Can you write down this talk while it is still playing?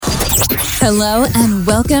Hello and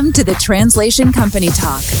welcome to the Translation Company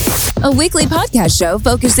Talk, a weekly podcast show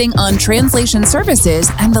focusing on translation services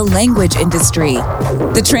and the language industry.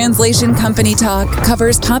 The Translation Company Talk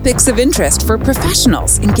covers topics of interest for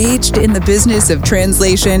professionals engaged in the business of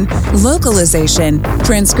translation, localization,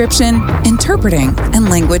 transcription, interpreting, and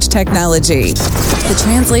language technology. The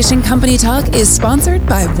Translation Company Talk is sponsored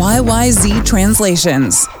by YYZ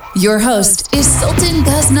Translations. Your host is Sultan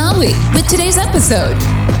Ghaznawi with today's episode.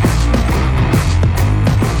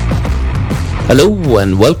 Hello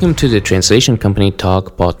and welcome to the Translation Company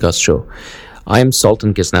Talk podcast show. I am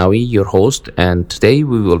Sultan Ghaznawi, your host, and today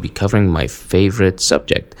we will be covering my favorite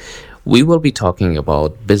subject. We will be talking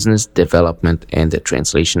about business development and the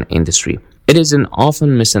translation industry. It is an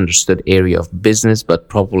often misunderstood area of business, but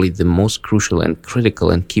probably the most crucial and critical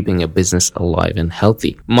in keeping a business alive and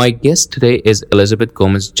healthy. My guest today is Elizabeth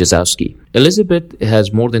Gomez-Jazowski. Elizabeth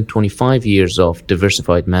has more than 25 years of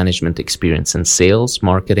diversified management experience in sales,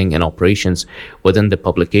 marketing, and operations within the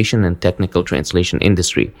publication and technical translation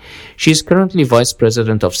industry. She is currently Vice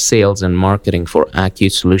President of Sales and Marketing for Accu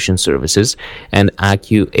Solution Services and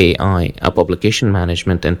Accu AI, a publication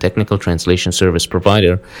management and technical translation service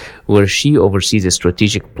provider, where she oversees the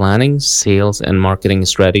strategic planning, sales, and marketing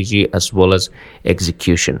strategy as well as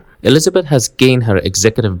execution. Elizabeth has gained her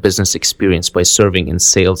executive business experience by serving in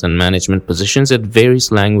sales and management positions at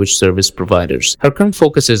various language service providers. Her current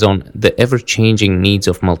focus is on the ever-changing needs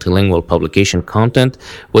of multilingual publication content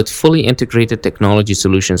with fully integrated technology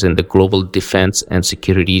solutions in the global defense and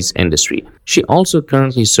securities industry. She also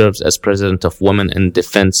currently serves as president of Women in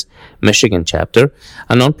Defense Michigan Chapter,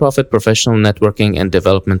 a nonprofit professional networking and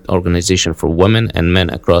development organization for women and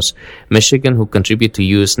men across Michigan who contribute to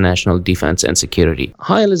U.S. national defense and security.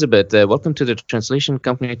 Hi, Elizabeth. Welcome to the Translation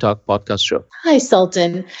Company Talk podcast show. Hi,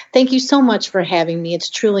 Sultan. Thank you so much for having me. It's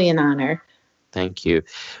truly an honor. Thank you.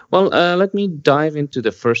 Well, let me dive into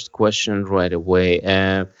the first question right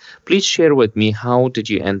away. Please share with me, how did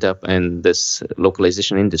you end up in this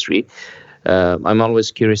localization industry? I'm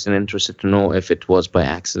always curious and interested to know if it was by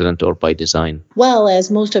accident or by design. Well,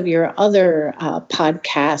 as most of your other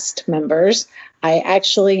podcast members, I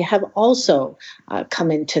actually have also come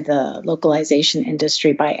into the localization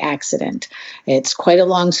industry by accident. It's quite a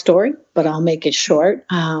long story, but I'll make it short.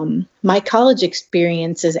 My college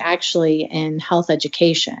experience is actually in health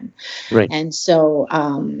education. Right. And so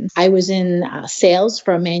I was in sales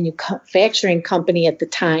for a manufacturing company at the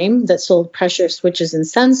time that sold pressure switches and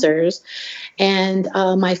sensors. And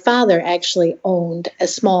my father actually owned a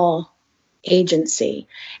small agency.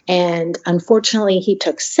 And unfortunately, he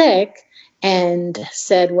took sick and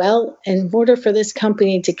said, well, in order for this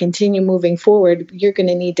company to continue moving forward, you're going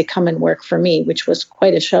to need to come and work for me, which was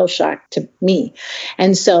quite a shell shock to me.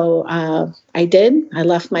 And so I did. I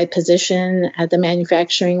left my position at the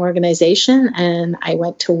manufacturing organization and I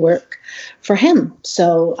went to work for him.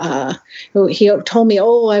 So he told me,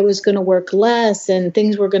 I was going to work less and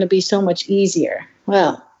things were going to be so much easier.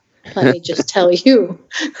 Well, let me just tell you,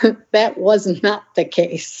 that was not the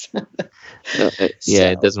case.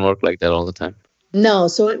 It doesn't work like that all the time. No,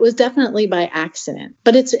 so it was definitely by accident.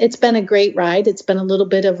 But it's been a great ride. It's been a little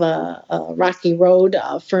bit of a rocky road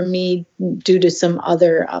for me due to some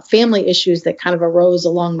other family issues that kind of arose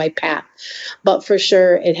along my path. But for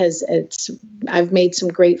sure, I've made some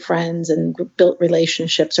great friends and built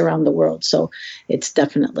relationships around the world. So it's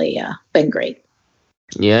definitely been great.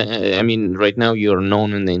 Yeah, I mean, right now you're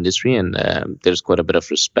known in the industry, and there's quite a bit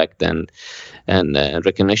of respect and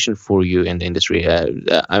recognition for you in the industry.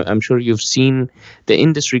 I'm sure you've seen the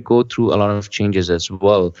industry go through a lot of changes as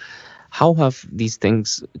well. How have these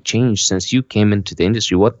things changed since you came into the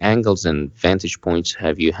industry? What angles and vantage points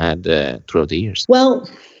have you had throughout the years? Well,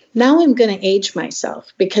 now I'm going to age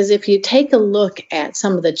myself, because if you take a look at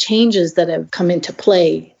some of the changes that have come into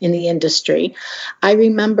play in the industry, I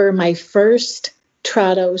remember my first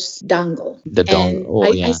Trados dongle. The dongle.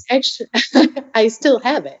 I still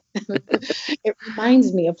have it. It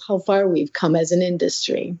reminds me of how far we've come as an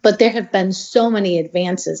industry. But there have been so many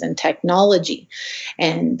advances in technology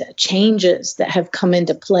and changes that have come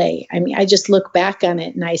into play. I mean, I just look back on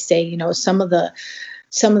it and I say, some of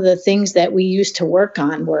the things that we used to work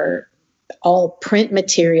on were all print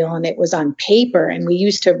material and it was on paper, and we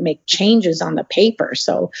used to make changes on the paper.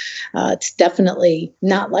 So it's definitely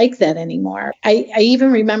not like that anymore. I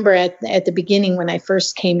even remember at the beginning when I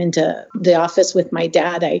first came into the office with my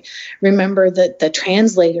dad, I remember that the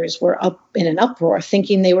translators were up in an uproar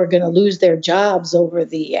thinking they were going to lose their jobs over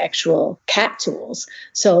the actual CAT tools.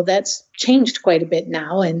 So that's changed quite a bit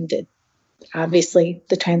now, and obviously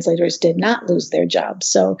the translators did not lose their jobs.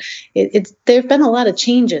 So there have been a lot of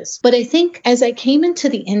changes. But I think as I came into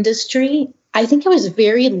the industry, I think I was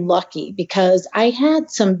very lucky because I had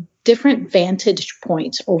some different vantage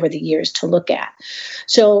points over the years to look at.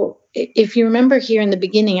 So if you remember here in the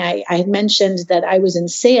beginning, I had mentioned that I was in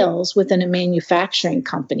sales within a manufacturing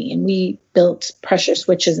company, and we built pressure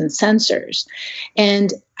switches and sensors.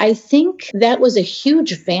 And I think that was a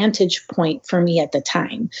huge vantage point for me at the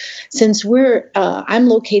time, since I'm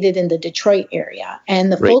located in the Detroit area, and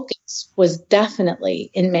the focus was definitely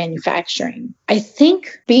in manufacturing. I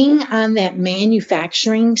think being on that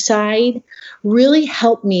manufacturing side really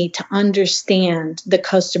helped me to understand the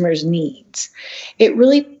customer's needs. It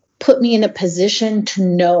really put me in a position to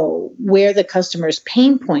know where the customer's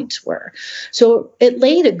pain points were. So it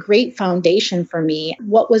laid a great foundation for me,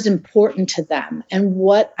 what was important to them and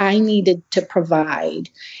what I needed to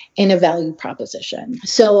provide in a value proposition.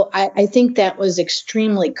 So I think that was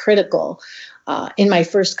extremely critical in my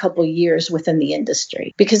first couple years within the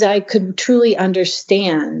industry, because I could truly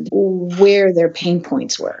understand where their pain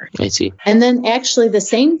points were. I see. And then actually the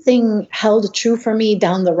same thing held true for me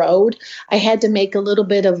down the road. I had to make a little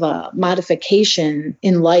bit of a modification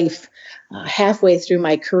in life halfway through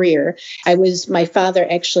my career. My father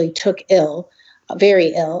actually took very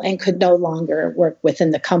ill, and could no longer work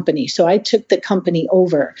within the company. So I took the company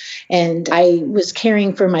over, and I was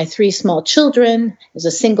caring for my 3 small children as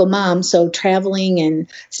a single mom. So traveling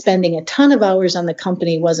and spending a ton of hours on the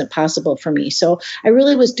company wasn't possible for me. So I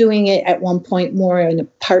really was doing it at one point more in a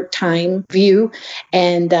part-time view.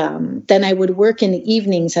 And then I would work in the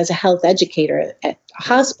evenings as a health educator at a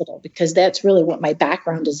hospital, because that's really what my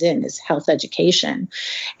background is health education.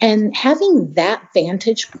 And having that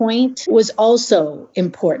vantage point was also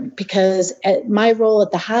important, because my role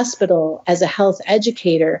at the hospital as a health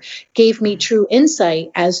educator gave me true insight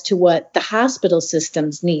as to what the hospital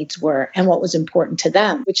system's needs were and what was important to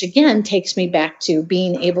them, which again takes me back to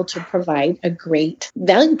being able to provide a great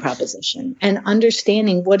value proposition and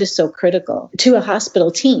understanding what is so critical to a hospital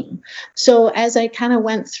team. So as I kind of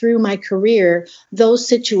went through my career, those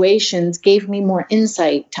situations gave me more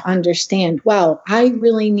insight to understand, wow, I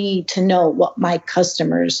really need to know what my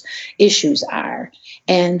customers' issues are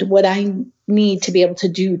and what I need to be able to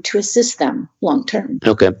do to assist them long term.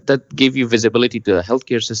 Okay, that gave you visibility to the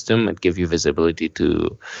healthcare system. It gave you visibility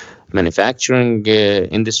to manufacturing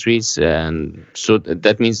industries, and so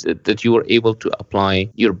that means that you were able to apply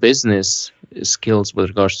your business skills with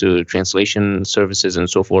regards to translation services and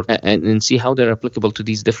so forth, and see how they're applicable to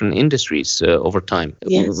these different industries over time.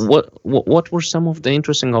 Yes. What were some of the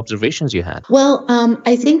interesting observations you had? Well,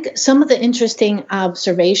 I think some of the interesting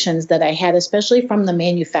observations that I had, especially from the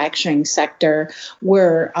manufacturing sector,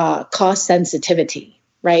 were cost sensitivity,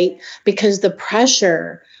 right? Because the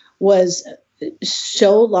pressure was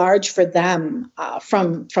so large for them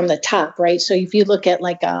from the top, right? So if you look at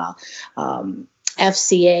like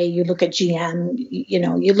FCA, you look at GM,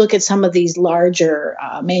 you look at some of these larger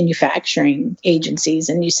manufacturing agencies,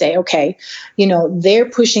 and you say, okay, they're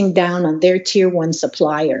pushing down on their tier 1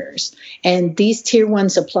 suppliers, and these tier 1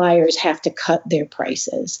 suppliers have to cut their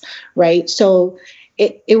prices, right? So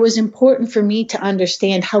it was important for me to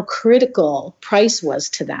understand how critical price was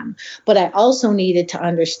to them. But I also needed to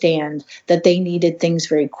understand that they needed things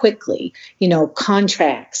very quickly,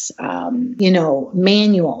 contracts,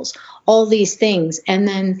 manuals, all these things. And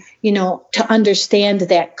then, to understand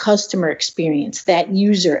that customer experience, that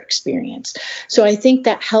user experience. So I think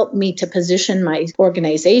that helped me to position my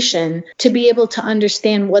organization to be able to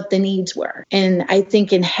understand what the needs were. And I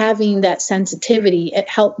think in having that sensitivity, it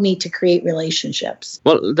helped me to create relationships.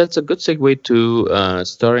 Well, that's a good segue to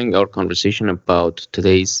starting our conversation about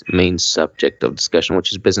today's main subject of discussion,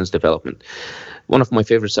 which is business development. One of my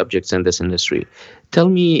favorite subjects in this industry. Tell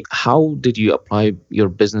me, how did you apply your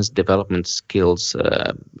business development skills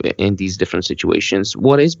in these different situations?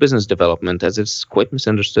 What is business development, as it's quite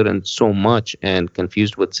misunderstood and so much and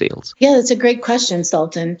confused with sales? Yeah, that's a great question,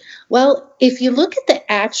 Sultan. Well, if you look at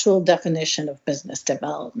the actual definition of business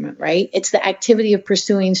development, right, it's the activity of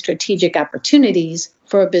pursuing strategic opportunities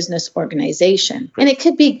for a business organization. And it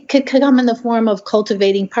could come in the form of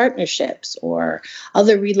cultivating partnerships or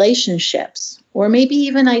other relationships, or maybe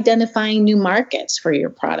even identifying new markets for your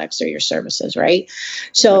products or your services, right?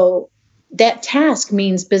 So that task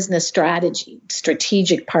means business strategy,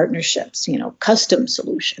 strategic partnerships, custom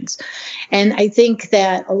solutions. And I think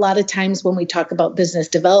that a lot of times when we talk about business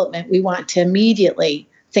development, we want to immediately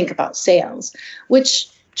think about sales, which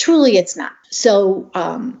truly it's not. So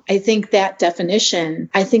I think that definition,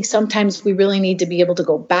 I think sometimes we really need to be able to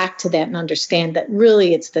go back to that and understand that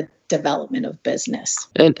really it's the development of business.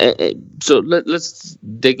 And so let's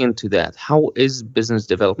dig into that. How is business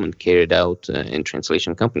development carried out in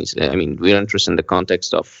translation companies? I mean, we're interested in the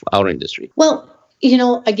context of our industry. Well,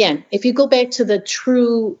 again, if you go back to the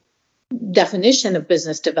true definition of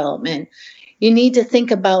business development, you need to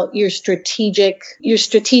think about your strategic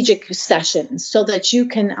sessions so that you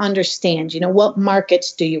can understand, what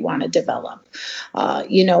markets do you want to develop?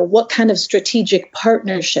 What kind of strategic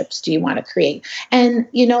partnerships do you want to create? And,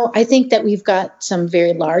 I think that we've got some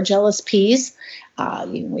very large LSPs.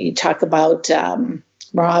 You talk about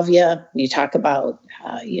Moravia, you talk about,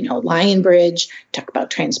 Lionbridge, talk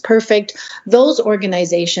about TransPerfect. Those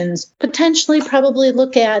organizations potentially probably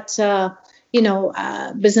look at,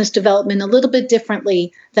 business development a little bit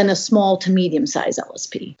differently than a small to medium-sized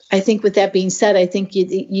LSP. I think with that being said, I think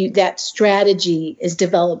that strategy is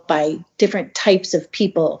developed by different types of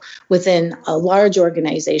people within a large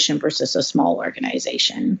organization versus a small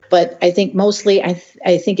organization. But I think mostly, I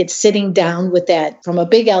think it's sitting down with that from a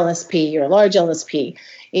big LSP or a large LSP.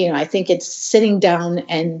 I think it's sitting down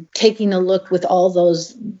and taking a look with all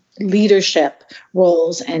those leadership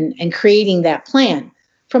roles and creating that plan.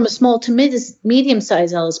 From a small to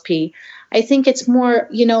medium-sized LSP, I think it's more,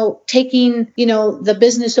 taking, the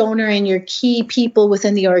business owner and your key people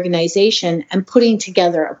within the organization and putting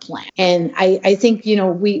together a plan. And I think,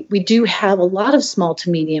 we do have a lot of small to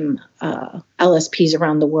medium LSPs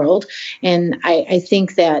around the world. And I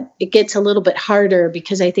think that it gets a little bit harder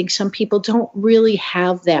because I think some people don't really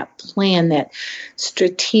have that plan, that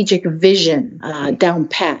strategic vision down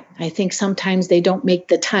pat. I think sometimes they don't make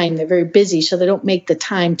the time. They're very busy, so they don't make the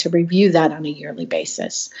time to review that on a yearly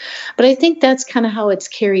basis. But I think that's kind of how it's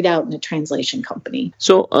carried out in a translation company.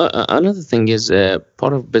 So another thing is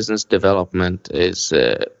part of business development is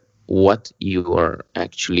what you are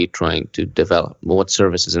actually trying to develop, what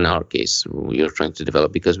services in our case you're trying to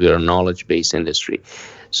develop, because we are a knowledge-based industry.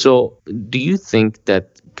 So do you think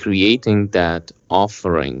that creating that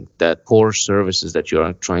offering, that core services that you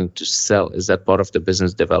are trying to sell, is that part of the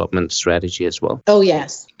business development strategy as well? Oh,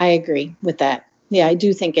 yes, I agree with that. Yeah, I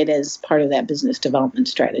do think it is part of that business development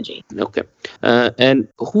strategy. Okay. And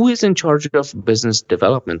who is in charge of business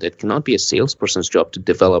development? It cannot be a salesperson's job to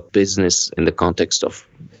develop business in the context of,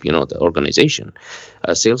 the organization.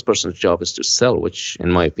 A salesperson's job is to sell, which,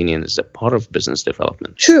 in my opinion, is a part of business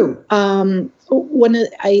development. True.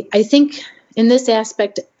 I think in this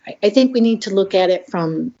aspect, I think we need to look at it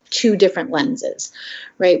from two different lenses,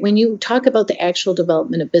 right? When you talk about the actual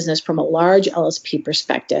development of business from a large LSP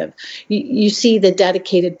perspective, you see the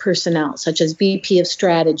dedicated personnel, such as VP of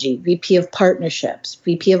strategy, VP of partnerships,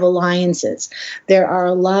 VP of alliances. There are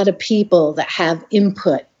a lot of people that have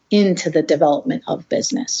input into the development of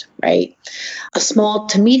business, right? A small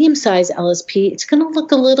to medium-sized LSP, it's going to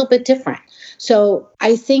look a little bit different. So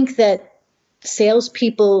I think that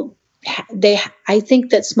salespeople, I think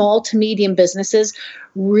that small to medium businesses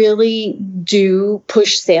really do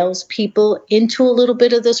push salespeople into a little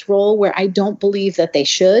bit of this role where I don't believe that they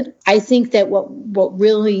should. I think that what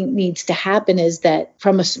really needs to happen is that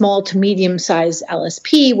from a small to medium sized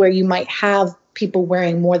LSP where you might have people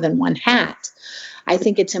wearing more than one hat, I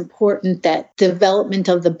think it's important that development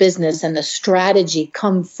of the business and the strategy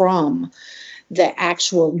come from the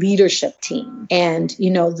actual leadership team and,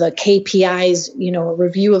 the KPIs, a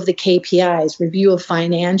review of the KPIs, review of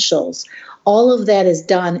financials, all of that is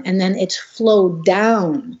done. And then it's flowed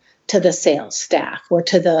down to the sales staff or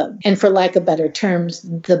and for lack of better terms,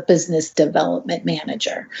 the business development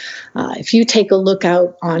manager. If you take a look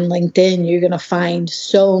out on LinkedIn, you're going to find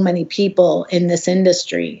so many people in this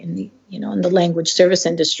industry, in the language service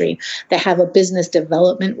industry, that have a business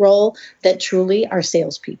development role that truly are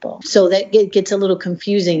salespeople. So that gets a little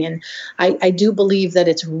confusing. And I do believe that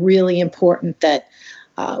it's really important that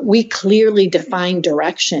we clearly define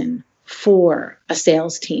direction for a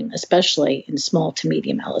sales team, especially in small to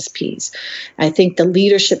medium LSPs. I think the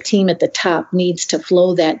leadership team at the top needs to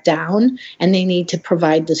flow that down, and they need to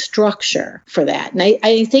provide the structure for that. And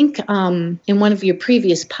I think in one of your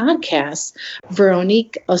previous podcasts,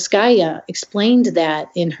 Veronique Oskaya explained that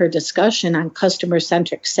in her discussion on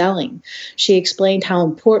customer-centric selling. She explained how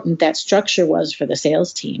important that structure was for the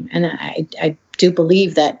sales team. And I do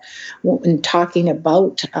believe that when talking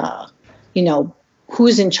about,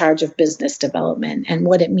 who's in charge of business development and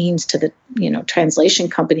what it means to the, translation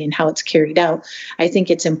company and how it's carried out, I think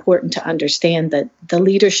it's important to understand that the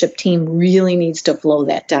leadership team really needs to flow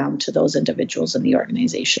that down to those individuals in the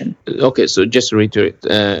organization. Okay, so just to reiterate,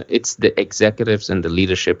 it's the executives and the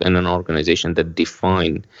leadership in an organization that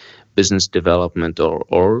define business development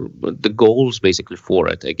or the goals basically for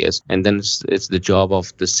it, I guess. And then it's the job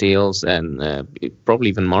of the sales and probably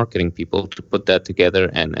even marketing people to put that together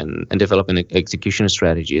and develop an execution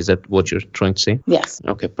strategy. Is that what you're trying to say? Yes.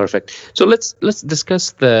 Okay, perfect. So let's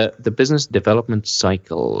discuss the business development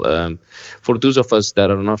cycle. For those of us that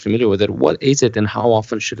are not familiar with it, what is it and how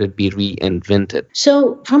often should it be reinvented?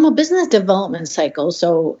 So from a business development cycle,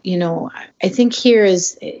 I think here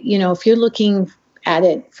is, if you're looking at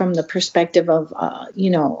it from the perspective of,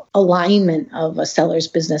 alignment of a seller's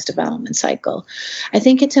business development cycle, I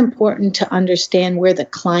think it's important to understand where the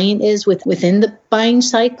client is within the buying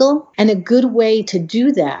cycle. And a good way to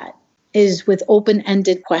do that is with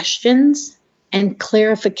open-ended questions and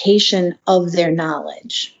clarification of their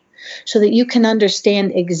knowledge so that you can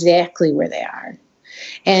understand exactly where they are.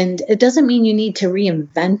 And it doesn't mean you need to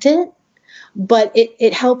reinvent it, but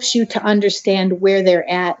it helps you to understand where they're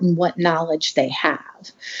at and what knowledge they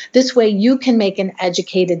have. This way you can make an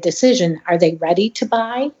educated decision. Are they ready to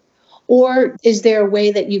buy? Or is there a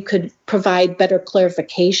way that you could provide better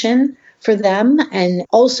clarification for them and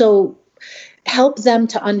also help them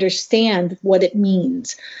to understand what it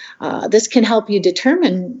means? This can help you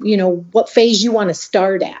determine, what phase you want to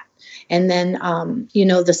start at. And then,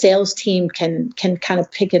 the sales team can kind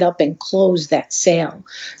of pick it up and close that sale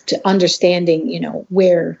to understanding,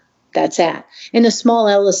 where that's at. In a small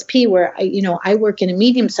LSP where I work in a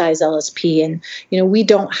medium-sized LSP, and we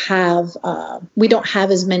don't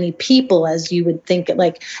have as many people as you would think,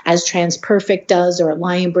 like as TransPerfect does or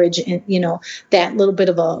Lionbridge, and that little bit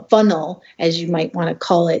of a funnel, as you might want to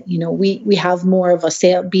call it. We have more of a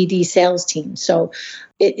BD sales team, so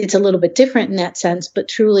it's a little bit different in that sense, but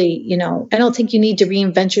truly, I don't think you need to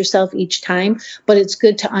reinvent yourself each time, but it's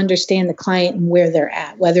good to understand the client and where they're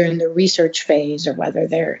at, whether in the research phase or whether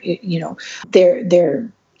they're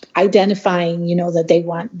identifying,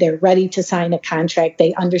 that they're ready to sign a contract.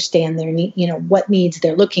 They understand their need, what needs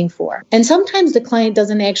they're looking for. And sometimes the client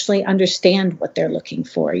doesn't actually understand what they're looking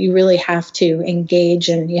for. You really have to engage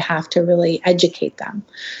and you have to really educate them.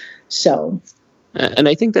 So. And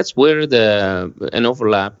I think that's where an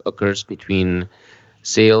overlap occurs between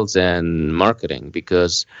sales and marketing,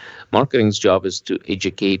 because marketing's job is to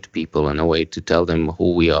educate people in a way to tell them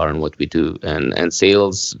who we are and what we do, and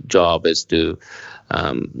sales' job is to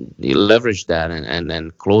leverage that and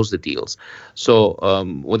then close the deals. So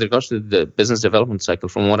with regards to the business development cycle,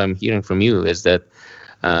 from what I'm hearing from you is that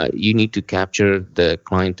you need to capture the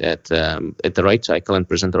client at the right cycle and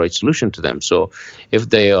present the right solution to them. So if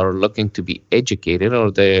they are looking to be educated,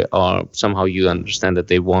 or they are somehow, you understand that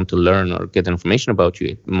they want to learn or get information about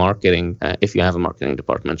you, marketing, if you have a marketing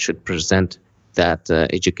department, should present that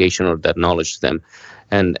education or that knowledge to them.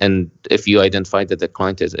 And if you identify that the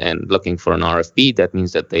client is looking for an RFP, that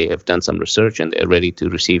means that they have done some research and they're ready to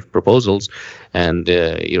receive proposals, and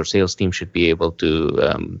your sales team should be able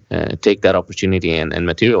to take that opportunity and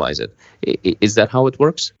materialize it. Is that how it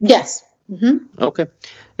works? Yes. Mm-hmm. Okay.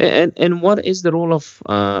 And what is the role of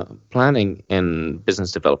planning in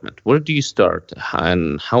business development? Where do you start,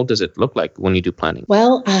 and how does it look like when you do planning?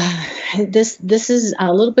 Well, this is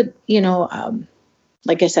a little bit,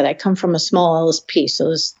 like I said, I come from a small LSP,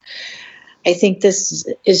 so I think this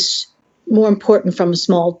is more important from a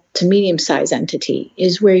small to medium-sized entity,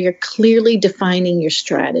 is where you're clearly defining your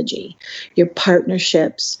strategy, your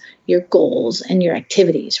partnerships, your goals, and your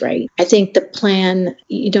activities, right? I think the plan,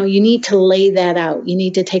 you need to lay that out. You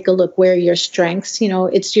need to take a look where your strengths,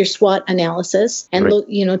 it's your SWOT analysis, and right.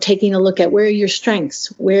 Look, taking a look at where are your strengths,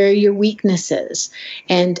 where are your weaknesses,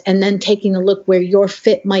 and then taking a look where your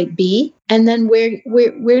fit might be, and then where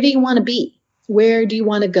do you want to be? Where do you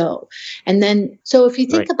want to go? And then, so if you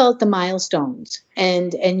think right. about the milestones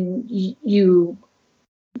and you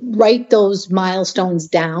write those milestones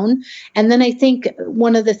down, and then I think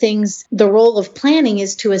one of the things, the role of planning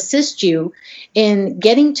is to assist you in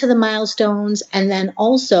getting to the milestones, and then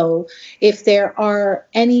also if there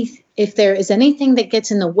is anything that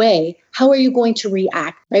gets in the way, how are you going to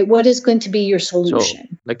react, right? What is going to be your solution?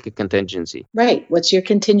 So, like a contingency. Right. What's your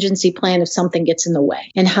contingency plan if something gets in the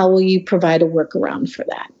way? And how will you provide a workaround for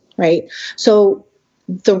that, right? So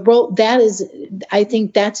the role I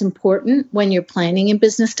think that's important when you're planning in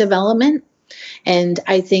business development. And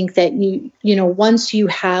I think that once you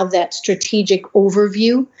have that strategic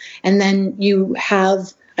overview, and then you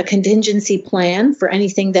have a contingency plan for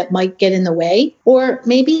anything that might get in the way, or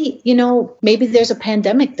maybe there's a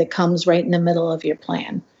pandemic that comes right in the middle of your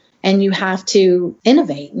plan. and you have to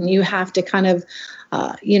innovate, and you have to kind of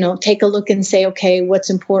take a look and say, okay, what's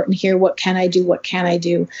important here? What can I do? What can I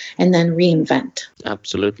do? And then reinvent.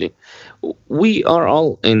 Absolutely. We are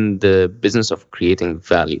all in the business of creating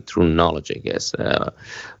value through knowledge, I guess.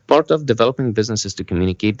 Part of developing business is to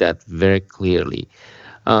communicate that very clearly.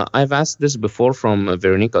 I've asked this before from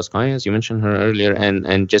Veronica Oskaya, as you mentioned her earlier,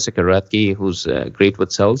 and Jessica Radke, who's great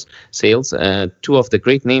with sales, two of the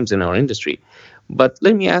great names in our industry. But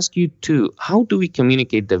let me ask you too, how do we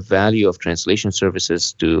communicate the value of translation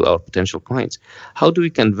services to our potential clients? How do we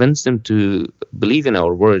convince them to believe in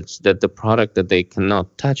our words that the product that they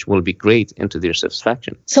cannot touch will be great and to their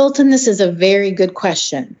satisfaction? Sultan, this is a very good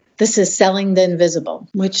question. This is selling the invisible,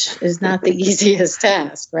 which is not the easiest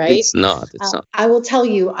task, right? It's not. I will tell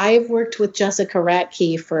you, I've worked with Jessica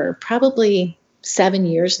Radke for probably 7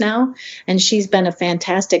 years now, and she's been a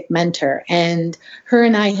fantastic mentor. And her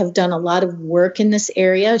and I have done a lot of work in this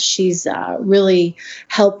area. She's really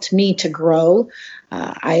helped me to grow.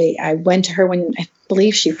 I went to her when I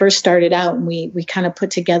believe she first started out, and we kind of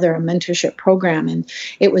put together a mentorship program, and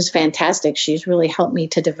it was fantastic. She's really helped me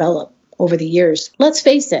to develop over the years. Let's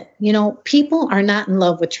face it, people are not in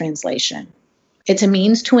love with translation. It's a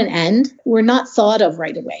means to an end. We're not thought of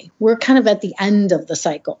right away. We're kind of at the end of the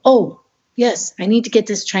cycle. Oh, yes, I need to get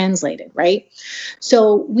this translated, right?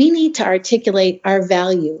 So we need to articulate our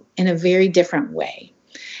value in a very different way.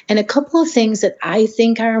 And a couple of things that I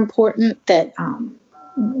think are important that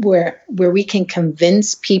where we can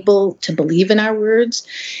convince people to believe in our words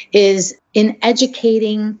is in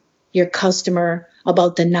educating your customer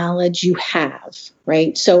about the knowledge you have,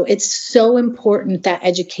 right? So it's so important, that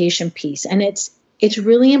education piece. And it's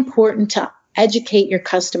really important to educate your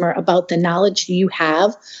customer about the knowledge you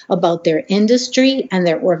have about their industry and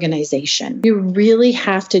their organization. You really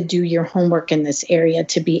have to do your homework in this area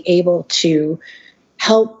to be able to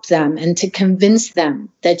help them and to convince them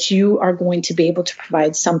that you are going to be able to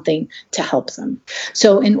provide something to help them.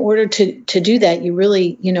 So in order to do that, you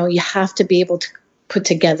really, you have to be able to put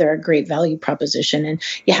together a great value proposition, and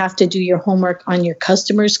you have to do your homework on your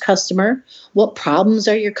customer's customer. What problems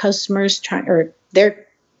are your customers trying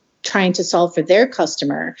to solve for their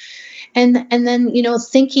customer? And then,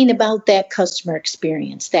 thinking about that customer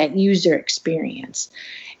experience, that user experience.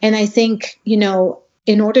 And I think,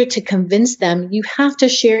 in order to convince them, you have to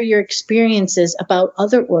share your experiences about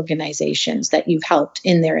other organizations that you've helped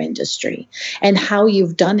in their industry and how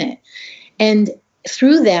you've done it. And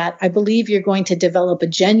through that, I believe you're going to develop a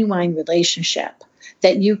genuine relationship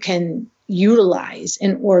that you can utilize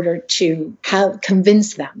in order to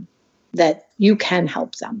convince them that you can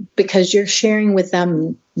help them, because you're sharing with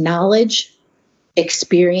them knowledge,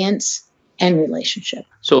 experience, and relationship.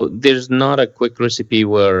 So there's not a quick recipe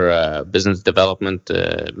where business development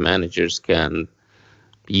managers can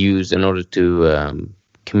use in order to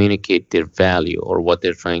communicate their value or what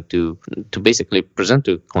they're trying to basically present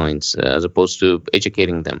to clients as opposed to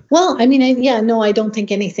educating them. Well, I mean, I don't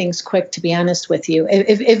think anything's quick, to be honest with you.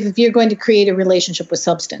 If you're going to create a relationship with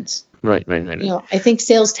substance. Right. I think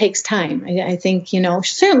sales takes time. I think,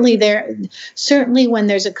 certainly when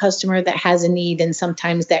there's a customer that has a need, and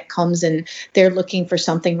sometimes that comes and they're looking for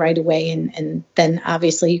something right away. And then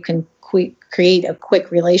obviously you can create a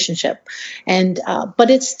quick relationship, but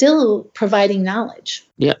it's still providing knowledge.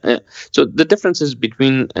 Yeah. So the difference is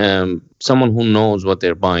between someone who knows what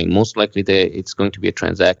they're buying. Most likely, it's going to be a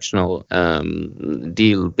transactional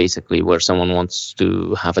deal, basically, where someone wants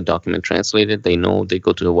to have a document translated. They know, they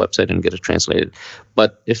go to the website and get it translated.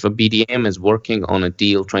 But if a BDM is working on a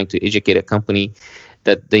deal, trying to educate a company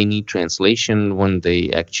that they need translation when they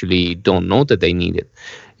actually don't know that they need it,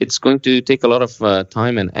 it's going to take a lot of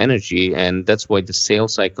time and energy, and that's why the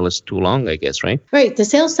sales cycle is too long, I guess, right? Right. The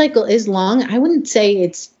sales cycle is long. I wouldn't say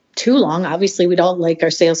it's too long. Obviously, we'd all like our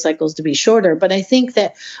sales cycles to be shorter, but I think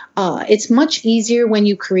that it's much easier when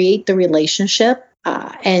you create the relationship,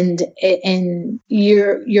 and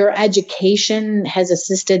your education has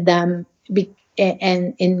assisted them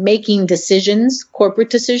and in making decisions, corporate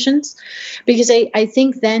decisions, because I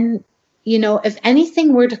think then, if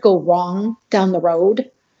anything were to go wrong down the road,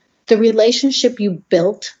 the relationship you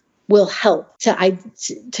built will help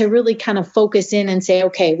to really kind of focus in and say,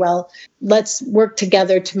 okay, well, let's work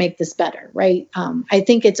together to make this better, right? I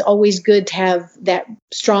think it's always good to have that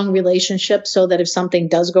strong relationship so that if something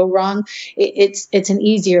does go wrong, it's an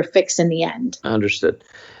easier fix in the end. Understood.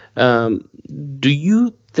 Do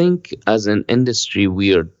you think as an industry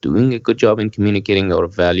we are doing a good job in communicating our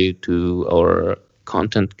value to our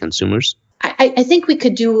content consumers? I think we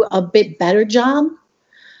could do a bit better job.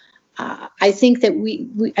 I think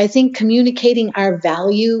that I think communicating our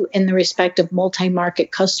value in the respect of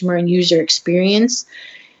multi-market customer and user experience,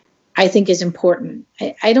 I think is important.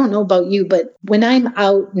 I don't know about you, but when I'm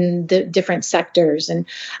out in the different sectors, and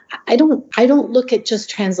I don't look at just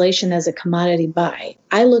translation as a commodity buy.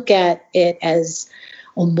 I look at it as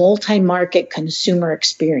a multi-market consumer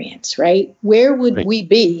experience, right? Where would we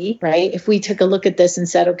be, right, if we took a look at this and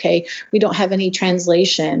said, okay, we don't have any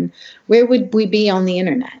translation, where would we be on the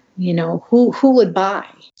internet? Who would buy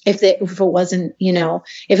if it wasn't,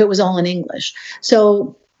 if it was all in English?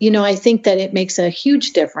 So, I think that it makes a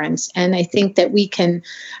huge difference, and I think that we can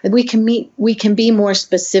be more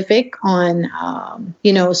specific on,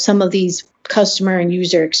 some of these customer and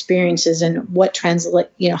user experiences and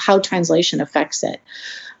how translation affects it.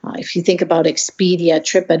 If you think about Expedia,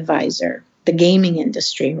 TripAdvisor, the gaming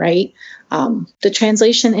industry, right? The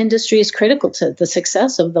translation industry is critical to the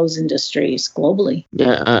success of those industries globally.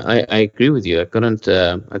 Yeah, I agree with you. I couldn't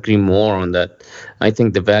agree more on that. I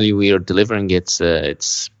think the value we are delivering, it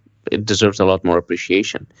deserves a lot more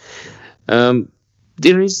appreciation.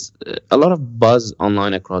 There is a lot of buzz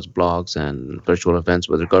online across blogs and virtual events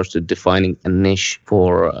with regards to defining a niche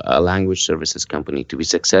for a language services company to be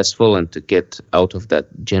successful and to get out of that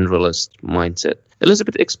generalist mindset.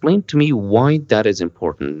 Elizabeth, explain to me why that is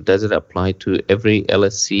important. Does it apply to every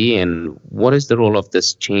LSC, and what is the role of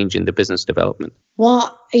this change in the business development?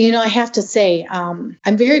 Well, I have to say, I'm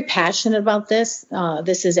very passionate about this.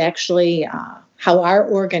 This is actually how our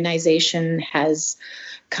organization has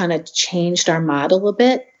kind of changed our model a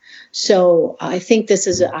bit. So I think this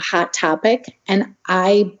is a hot topic, and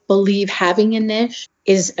I believe having a niche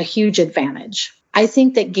is a huge advantage. I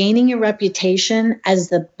think that gaining a reputation as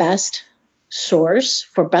the best source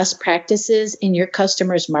for best practices in your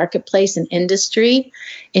customer's marketplace and industry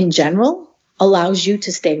in general allows you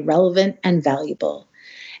to stay relevant and valuable.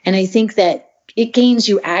 And I think that it gains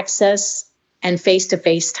you access and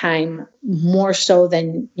face-to-face time more so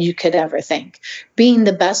than you could ever think. Being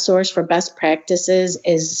the best source for best practices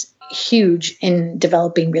is huge in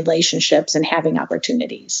developing relationships and having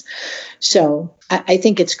opportunities. So I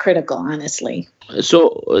think it's critical, honestly.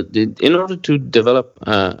 So in order to develop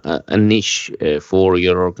a niche for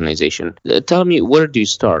your organization, tell me, where do you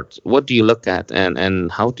start? What do you look at?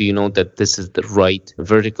 And how do you know that this is the right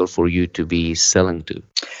vertical for you to be selling to?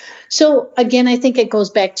 So again, I think it goes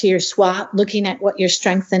back to your SWOT, looking at what your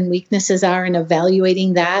strengths and weaknesses are and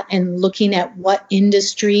evaluating that, and looking at what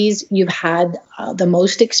industries you've had the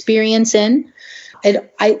most experience in. And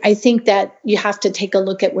I think that you have to take a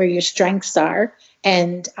look at where your strengths are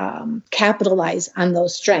and capitalize on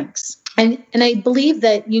those strengths. And I believe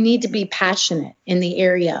that you need to be passionate in the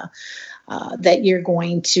area that you're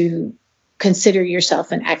going to consider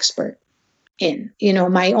yourself an expert in.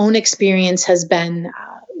 My own experience has been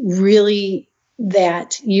really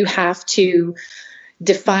that you have to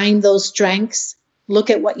define those strengths, look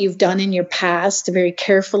at what you've done in your past very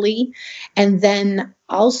carefully, and then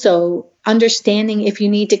also understanding if you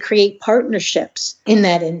need to create partnerships in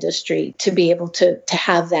that industry to be able to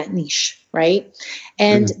have that niche, right?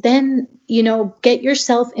 And then, get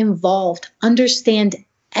yourself involved, understand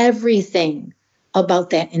everything about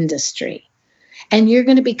that industry, and you're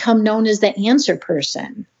going to become known as the answer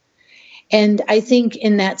person. And I think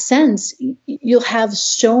in that sense, you'll have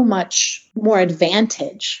so much more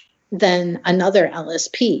advantage than another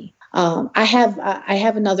LSP. I have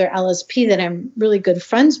another LSP that I'm really good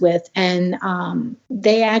friends with, and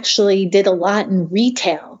they actually did a lot in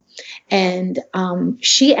retail. And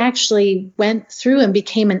she actually went through and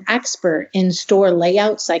became an expert in store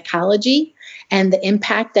layout psychology and the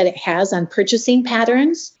impact that it has on purchasing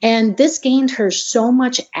patterns. And this gained her so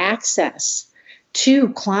much access to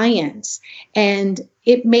clients, and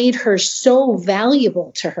it made her so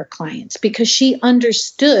valuable to her clients because she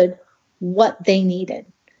understood what they needed.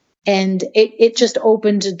 And it just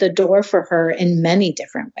opened the door for her in many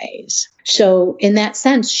different ways. So in that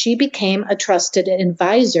sense, she became a trusted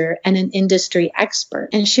advisor and an industry expert.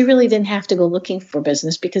 And she really didn't have to go looking for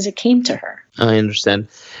business because it came to her. I understand.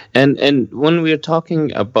 And when we're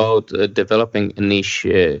talking about developing a niche,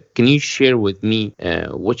 can you share with me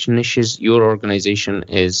which niches your organization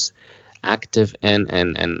is active in,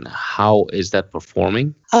 and how is that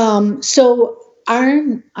performing? So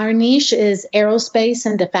our niche is aerospace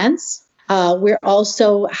and defense. We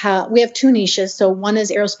have two niches. So one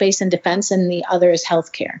is aerospace and defense, and the other is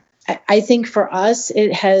healthcare. I think for us,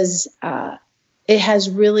 it has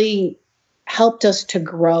really helped us to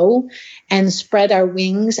grow and spread our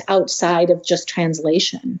wings outside of just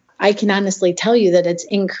translation. I can honestly tell you that it's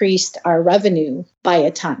increased our revenue by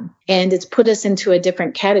a ton, and it's put us into a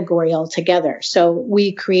different category altogether. So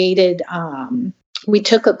we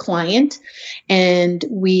took a client and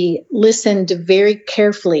we listened very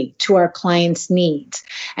carefully to our client's needs.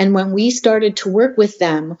 And when we started to work with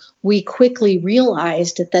them, we quickly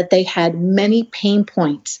realized that they had many pain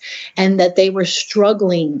points and that they were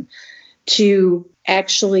struggling to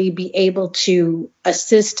actually be able to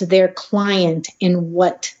assist their client in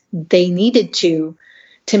what they needed to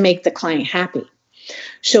make the client happy.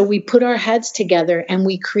 So we put our heads together and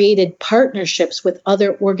we created partnerships with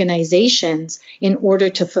other organizations in order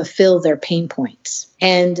to fulfill their pain points.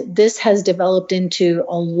 And this has developed into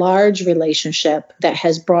a large relationship that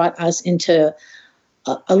has brought us into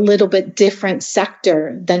a little bit different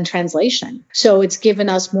sector than translation. So it's given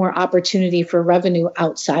us more opportunity for revenue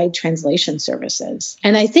outside translation services.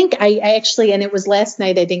 And I think I actually, and it was last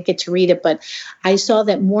night, I didn't get to read it, but I saw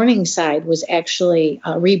that Morningside was actually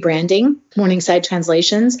rebranding Morningside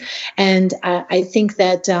Translations. And I think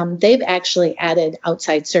that they've actually added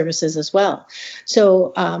outside services as well.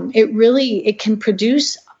 So it can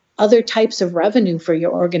produce other types of revenue for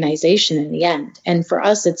your organization in the end. And for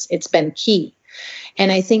us, it's been key.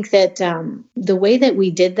 And I think that the way that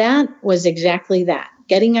we did that was exactly that,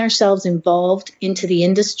 getting ourselves involved into the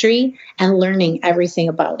industry and learning everything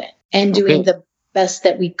about it and doing the best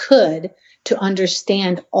that we could to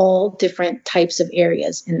understand all different types of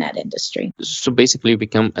areas in that industry. So basically you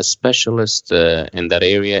become a specialist in that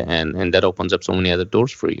area, and that opens up so many other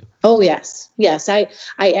doors for you. Oh, yes. Yes. I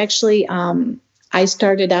actually, I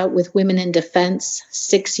started out with Women in Defense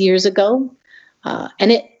 6 years ago.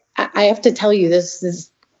 And I have to tell you, this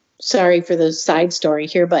is, sorry for the side story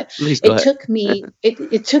here, but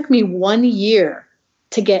it took me 1 year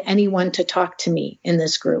to get anyone to talk to me in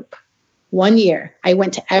this group. 1 year. I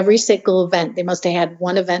went to every single event. They must have had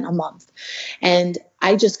one event a month. And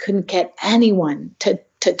I just couldn't get anyone to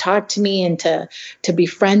talk to me and to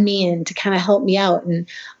befriend me and to kind of help me out. And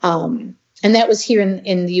that was here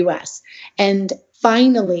in the US. And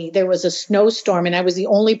finally, there was a snowstorm and I was the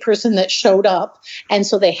only person that showed up. And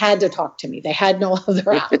so they had to talk to me. They had no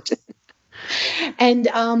other out. And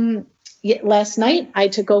last night, I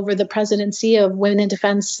took over the presidency of Women in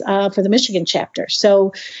Defense for the Michigan chapter.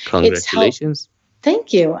 So congratulations.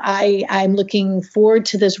 Thank you. I'm looking forward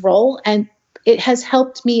to this role. And it has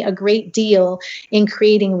helped me a great deal in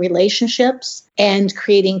creating relationships and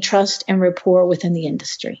creating trust and rapport within the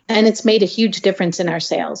industry. And it's made a huge difference in our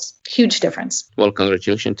sales. Huge difference. Well,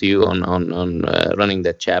 congratulations to you on running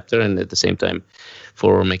that chapter, and at the same time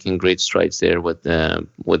for making great strides there with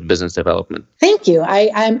business development. Thank you.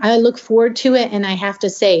 I look forward to it. And I have to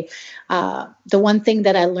say, the one thing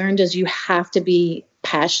that I learned is you have to be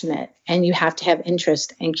passionate and you have to have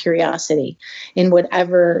interest and curiosity in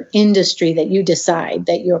whatever industry that you decide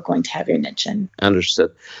that you're going to have your niche in.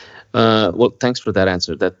 Understood. Well, thanks for that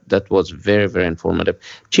answer. That was very, very informative.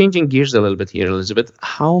 Changing gears a little bit here, Elizabeth,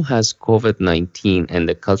 how has COVID-19 and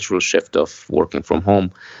the cultural shift of working from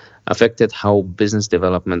home affected how business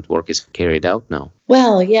development work is carried out now?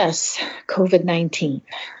 Well, yes, COVID-19.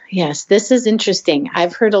 Yes, this is interesting.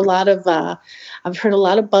 I've heard a lot of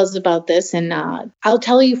buzz about this, and I'll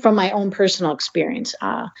tell you from my own personal experience.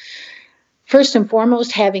 First and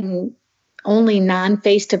foremost, having only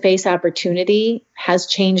non-face-to-face opportunity has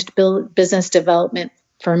changed business development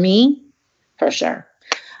for me, for sure.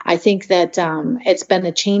 I think that it's been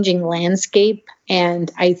a changing landscape,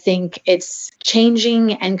 and I think it's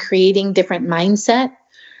changing and creating different mindset,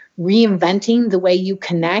 reinventing the way you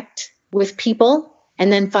connect with people,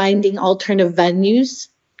 and then finding alternative venues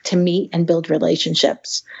to meet and build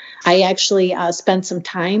relationships. I actually spent some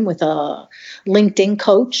time with a LinkedIn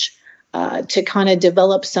coach to kind of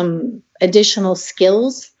develop some additional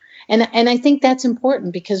skills. And I think that's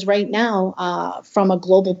important because right now, from a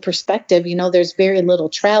global perspective, there's very little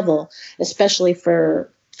travel, especially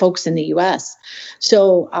for folks in the US.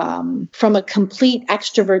 So from a complete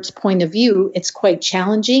extrovert's point of view, it's quite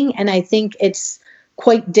challenging. And I think it's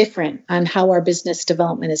quite different on how our business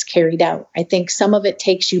development is carried out. I think some of it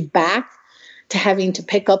takes you back to having to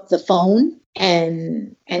pick up the phone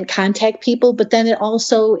and contact people, but then it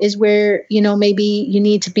also is where, maybe you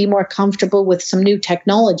need to be more comfortable with some new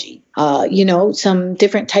technology, some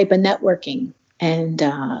different type of networking and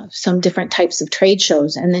some different types of trade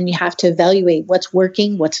shows. And then you have to evaluate what's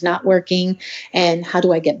working, what's not working, and how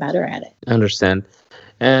do I get better at it? I understand.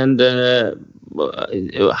 And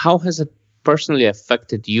how has it personally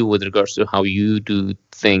affected you with regards to how you do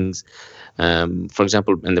things? For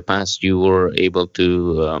example, in the past, you were able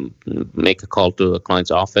to make a call to a client's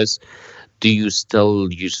office do you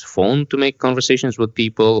still use phone to make conversations with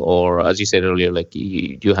people, or as you said earlier, like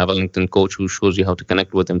you have a LinkedIn coach who shows you how to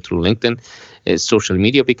connect with them through LinkedIn? Is social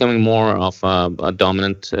media becoming more of a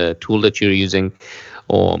dominant tool that you're using,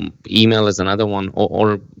 or email is another one,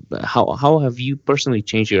 or how have you personally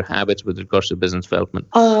changed your habits with regards to business development?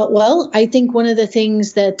 Well, I think one of the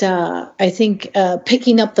things that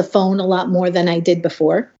picking up the phone a lot more than I did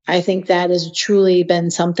before. I think that has truly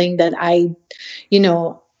been something that I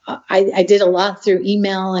did a lot through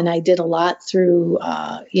email, and I did a lot through,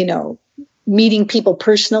 meeting people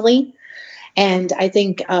personally. And I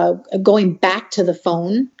think going back to the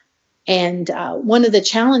phone. And one of the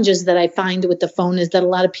challenges that I find with the phone is that a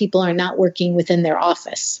lot of people are not working within their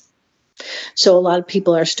office. So a lot of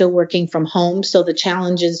people are still working from home. So the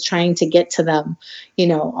challenge is trying to get to them,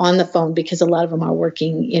 on the phone, because a lot of them are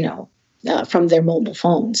working, from their mobile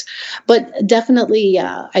phones. But definitely,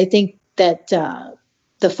 I think that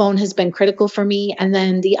the phone has been critical for me. And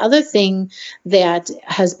then the other thing that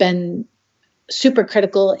has been super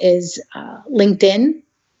critical is LinkedIn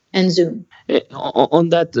and Zoom. On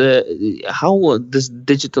that, how this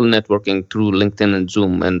digital networking through LinkedIn and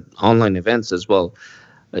Zoom and online events as well,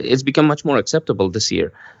 it's become much more acceptable this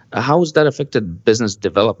year. How has that affected business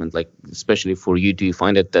development? Like, especially for you, do you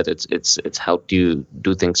find it that it's helped you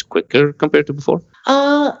do things quicker compared to before?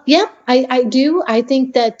 Yeah, I do. I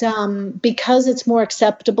think that because it's more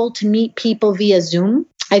acceptable to meet people via Zoom,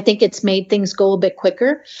 I think it's made things go a bit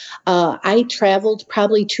quicker. I traveled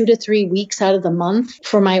probably 2 to 3 weeks out of the month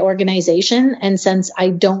for my organization. And since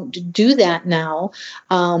I don't do that now,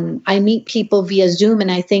 I meet people via Zoom.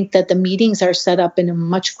 And I think that the meetings are set up in a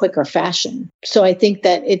much quicker fashion. So I think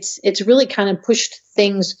that it's really kind of pushed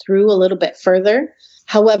things through a little bit further.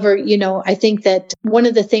 However, I think that one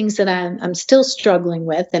of the things that I'm still struggling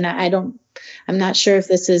with, and I'm not sure if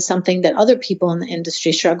this is something that other people in the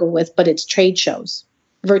industry struggle with, but it's trade shows.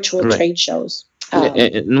 Virtual Right. trade shows.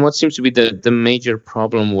 And what seems to be the major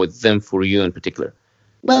problem with them for you in particular?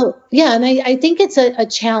 Well, yeah, and I think it's a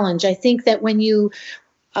challenge. I think that when you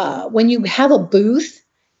have a booth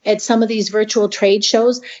at some of these virtual trade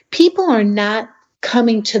shows, people are not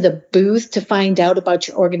coming to the booth to find out about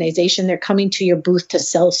your organization. They're coming to your booth to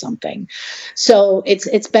sell something. So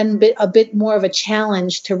it's been a bit more of a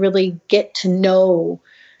challenge to really get to know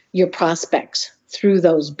your prospects through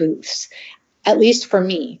those booths, at least for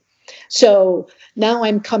me. So now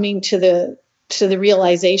I'm coming to the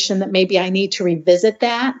realization that maybe I need to revisit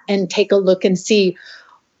that and take a look and see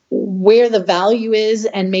where the value is,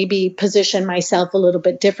 and maybe position myself a little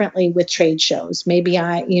bit differently with trade shows. Maybe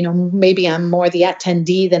I'm more the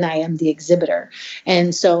attendee than I am the exhibitor.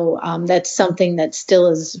 And so that's something that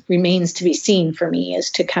still remains to be seen for me,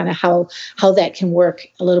 as to kind of how that can work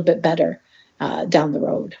a little bit better down the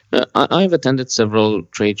road. I've attended several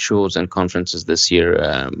trade shows and conferences this year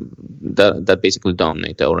that basically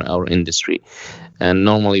dominate our industry. And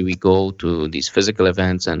normally we go to these physical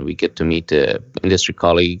events and we get to meet industry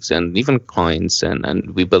colleagues and even clients,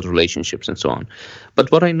 and we build relationships and so on.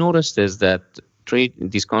 But what I noticed is that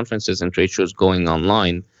these conferences and trade shows going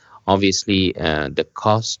online, obviously the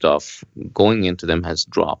cost of going into them has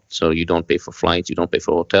dropped. So you don't pay for flights, you don't pay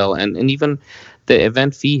for hotel, and even the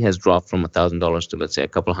event fee has dropped from $1,000 to, let's say, a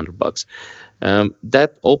couple $100.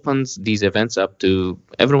 That opens these events up to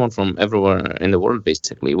everyone from everywhere in the world,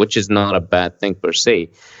 basically, which is not a bad thing per se.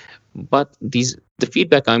 But the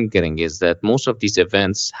feedback I'm getting is that most of these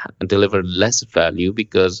events deliver less value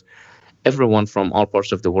because everyone from all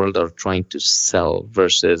parts of the world are trying to sell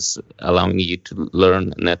versus allowing you to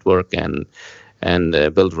learn, network, and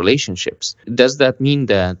build relationships. Does that mean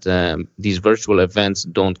that these virtual events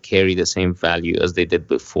don't carry the same value as they did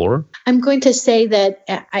before? I'm going to say that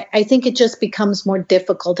I think it just becomes more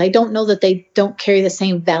difficult. I don't know that they don't carry the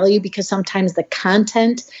same value, because sometimes the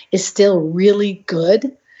content is still really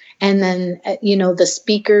good. And then, the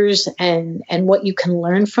speakers and what you can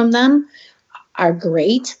learn from them are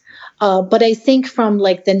great. But I think from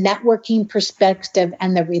like the networking perspective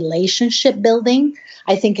and the relationship building,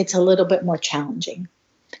 I think it's a little bit more challenging.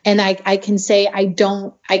 And I can say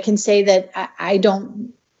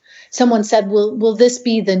someone said, will this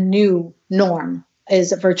be the new norm,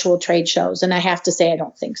 is virtual trade shows? And I have to say, I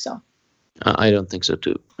don't think so. I don't think so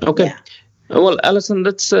too. Okay. Yeah. Well, Alison,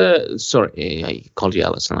 sorry, I called you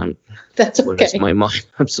Alison. That's okay. Where's my mind?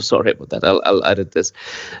 I'm so sorry about that. I'll edit this.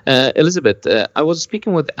 Elizabeth, I was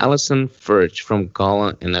speaking with Alison Furch from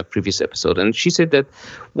Gala in a previous episode, and she said that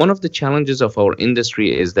one of the challenges of our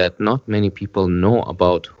industry is that not many people know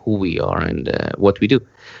about who we are and what we do.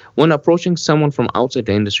 when approaching someone from outside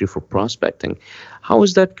the industry for prospecting. How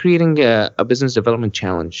is that creating a business development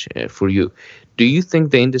challenge for you? Do you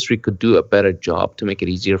think the industry could do a better job to make it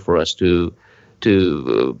easier for us to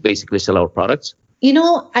basically sell our products?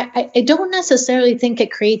 I don't necessarily think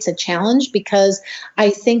it creates a challenge because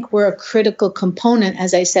I think we're a critical component,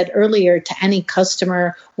 as I said earlier, to any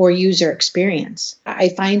customer or user experience. I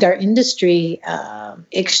find our industry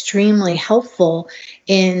extremely helpful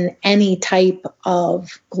in any type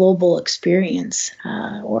of global experience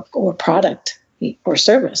or product or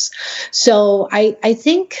service. So I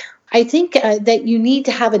think that you need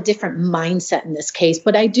to have a different mindset in this case,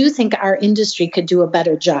 but I do think our industry could do a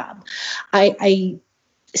better job. I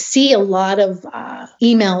see a lot of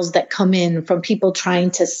emails that come in from people trying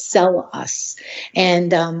to sell us.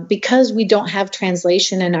 And because we don't have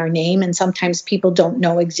translation in our name, and sometimes people don't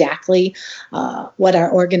know exactly what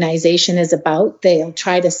our organization is about, they'll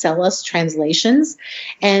try to sell us translations.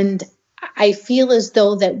 And I feel as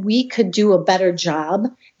though that we could do a better job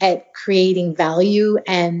at creating value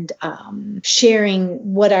and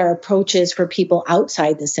sharing what our approach is for people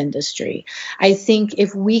outside this industry. I think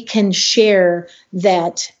if we can share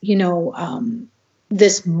that,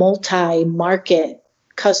 this multi-market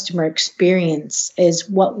customer experience is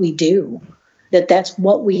what we do, that's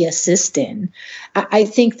what we assist in, I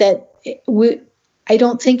think that I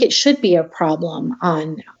don't think it should be a problem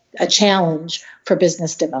on a challenge for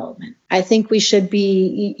business development. I think we should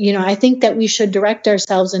be, I think that we should direct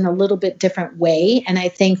ourselves in a little bit different way. And I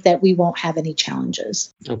think that we won't have any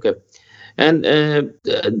challenges. Okay. And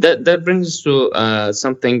that brings us to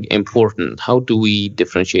something important. How do we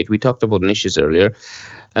differentiate? We talked about niches earlier.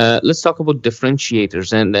 Let's talk about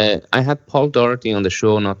differentiators. And I had Paul Doherty on the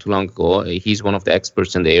show not too long ago. He's one of the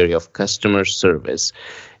experts in the area of customer service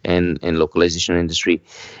and localization industry.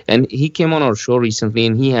 And he came on our show recently,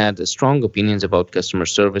 and he had strong opinions about customer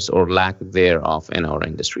service or lack thereof in our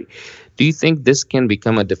industry. Do you think this can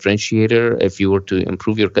become a differentiator if you were to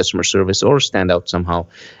improve your customer service or stand out somehow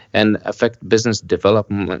and affect business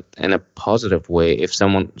development in a positive way if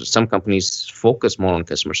some companies focus more on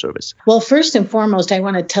customer service? Well, first and foremost, I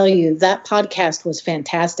want to tell you that podcast was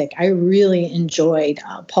fantastic. I really enjoyed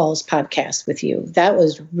Paul's podcast with you. That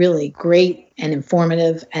was really great and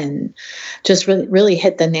informative and just really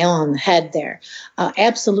hit the nail on the head there.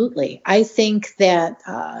 Absolutely. I think that,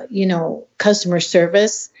 customer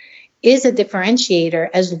service is a differentiator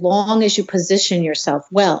as long as you position yourself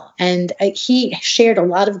well. And he shared a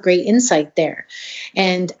lot of great insight there.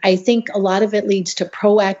 And I think a lot of it leads to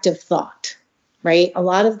proactive thought, right? A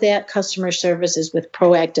lot of that customer service is with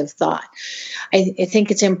proactive thought. I think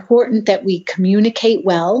it's important that we communicate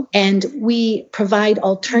well and we provide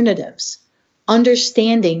alternatives,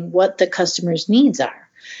 understanding what the customer's needs are.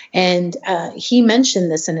 And he mentioned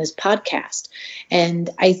this in his podcast. And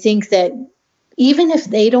I think that even if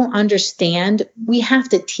they don't understand, we have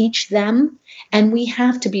to teach them and we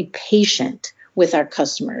have to be patient with our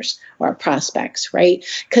customers or our prospects, right?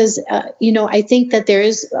 Because, I think that there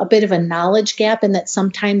is a bit of a knowledge gap and that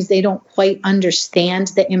sometimes they don't quite understand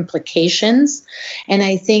the implications. And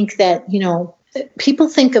I think that, people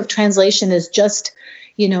think of translation as just,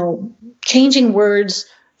 changing words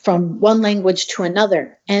from one language to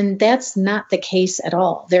another. And that's not the case at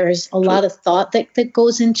all. There is a lot of thought that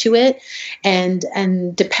goes into it. And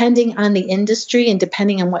depending on the industry and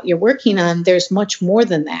depending on what you're working on, there's much more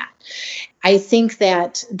than that. I think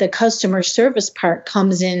that the customer service part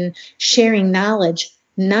comes in sharing knowledge,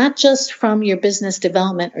 not just from your business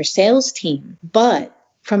development or sales team, but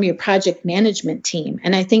from your project management team.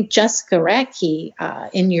 And I think Jessica Radke,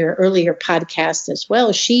 in your earlier podcast as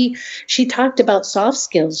well, she talked about soft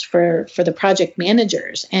skills for the project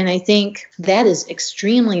managers. And I think that is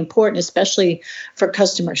extremely important, especially for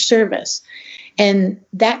customer service. And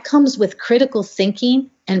that comes with critical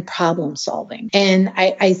thinking and problem solving. And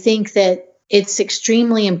I think that it's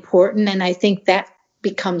extremely important. And I think that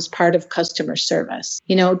becomes part of customer service.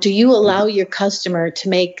 Do you allow your customer to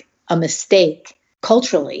make a mistake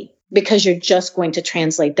culturally because you're just going to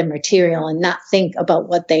translate the material and not think about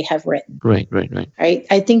what they have written? Right.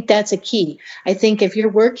 I think that's a key. I think if you're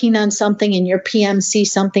working on something and your PM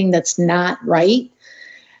sees something that's not right,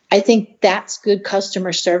 I think that's good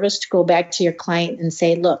customer service to go back to your client and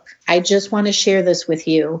say, look, I just want to share this with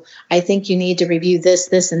you. I think you need to review this,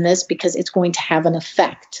 this, and this because it's going to have an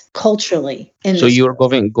effect culturally. So you're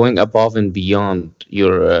going above and beyond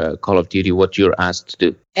your Call of Duty, what you're asked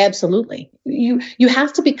to do. Absolutely. you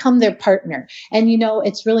have to become their partner. And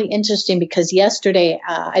it's really interesting because yesterday,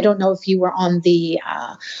 I don't know if you were on the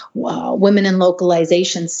women in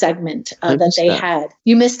localization segment that they had.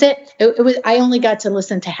 You missed it. It was. I only got to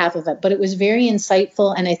listen to half of it, but it was very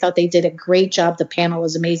insightful, and I thought they did a great job. The panel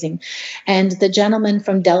was amazing, and the gentleman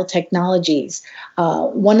from Dell Technologies.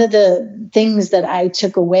 One of the things that I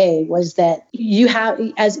took away was that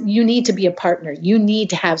you need to be a partner. You need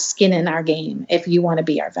to have skin in our game if you want to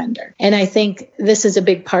be our vendor. And I think this is a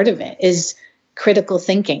big part of it, is critical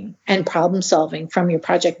thinking and problem solving from your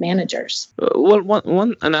project managers. Well,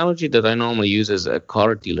 one analogy that I normally use is a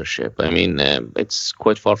car dealership. I mean, it's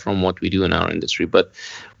quite far from what we do in our industry, but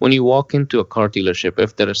when you walk into a car dealership,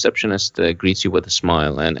 if the receptionist greets you with a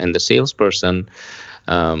smile and the salesperson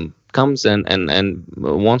comes in and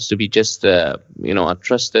wants to be just a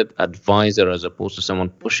trusted advisor as opposed to someone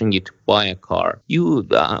pushing you to buy a car,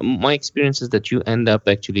 my experience is that you end up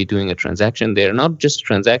actually doing a transaction there. Not just a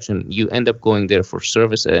transaction, you end up going there for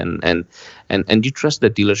service and you trust the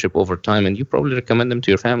dealership over time, and you probably recommend them to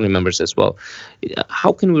your family members as well.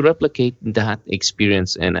 How can we replicate that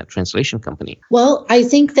experience in a translation company? Well, I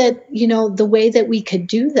think that the way that we could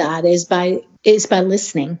do that is by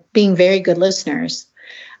listening, being very good listeners.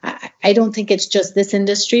 I don't think it's just this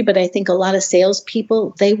industry, but I think a lot of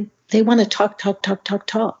salespeople, they want to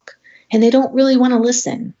talk, and they don't really want to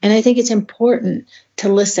listen. And I think it's important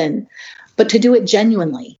to listen, but to do it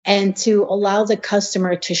genuinely and to allow the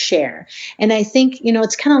customer to share. And I think,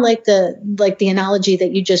 it's kind of like the analogy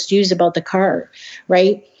that you just used about the car,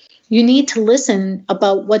 right? You need to listen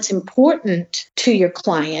about what's important to your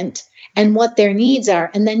client and what their needs are,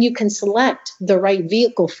 and then you can select the right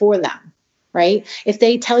vehicle for them. Right? If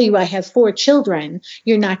they tell you I have 4 children,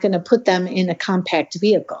 you're not going to put them in a compact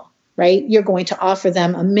vehicle, right? You're going to offer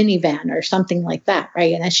them a minivan or something like that,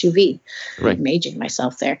 right? An SUV. Right. I'm aging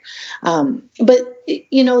myself there. So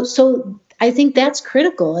I think that's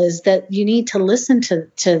critical, is that you need to listen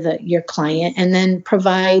to your client and then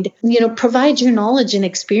provide your knowledge and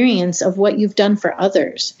experience of what you've done for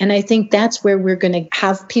others. And I think that's where we're going to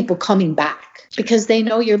have people coming back, because they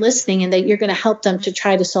know you're listening and that you're going to help them to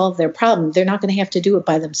try to solve their problem. They're not going to have to do it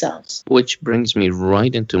by themselves. Which brings me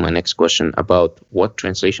right into my next question about what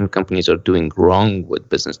translation companies are doing wrong with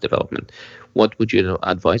business development. What would you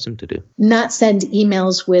advise them to do? Not send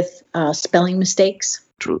emails with spelling mistakes.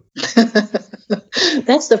 True.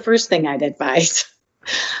 That's the first thing I'd advise.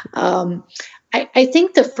 I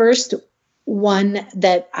think the first one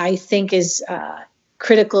that I think is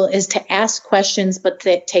critical is to ask questions, but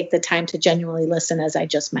to take the time to genuinely listen, as I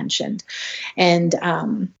just mentioned. And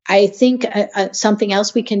I think something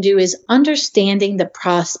else we can do is understanding the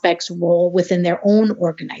prospect's role within their own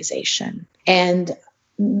organization and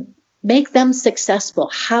make them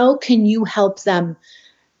successful. How can you help them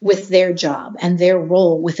with their job and their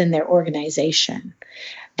role within their organization?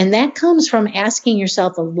 And that comes from asking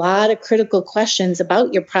yourself a lot of critical questions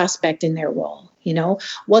about your prospect and their role.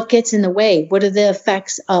 What gets in the way? What are the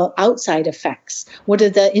effects, outside effects? What are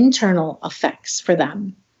the internal effects for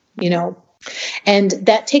them? And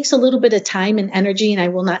that takes a little bit of time and energy. And I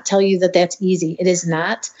will not tell you that that's easy. It is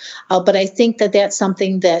not. But I think that that's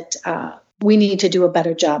something that we need to do a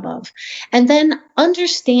better job of. And then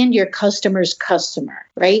understand your customer's customer,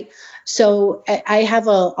 right? So I have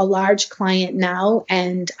a large client now,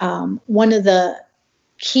 and one of the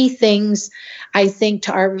key things I think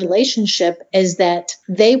to our relationship is that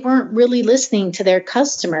they weren't really listening to their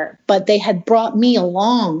customer, but they had brought me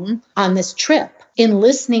along on this trip. In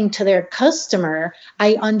listening to their customer,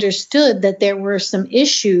 I understood that there were some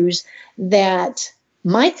issues that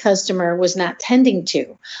my customer was not tending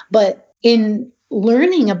to. But in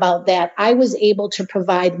learning about that, I was able to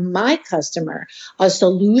provide my customer a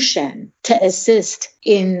solution to assist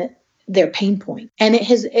in their pain point. And it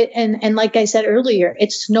has, and like I said earlier,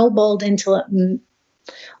 it's snowballed into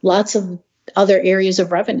lots of other areas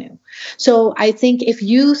of revenue. So I think if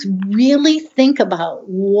you really think about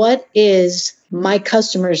what is my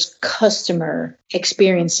customer's customer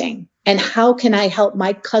experiencing, and how can I help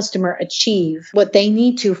my customer achieve what they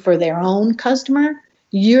need to for their own customer,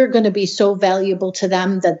 you're going to be so valuable to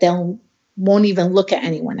them that they'll won't even look at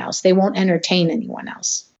anyone else. They won't entertain anyone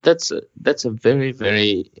else. That's a very,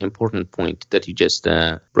 very important point that you just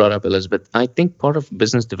brought up, Elizabeth. I think part of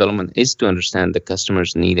business development is to understand the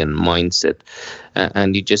customer's need and mindset.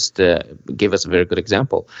 And you just gave us a very good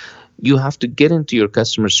example. You have to get into your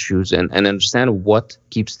customer's shoes and understand what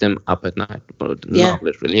keeps them up at night. Not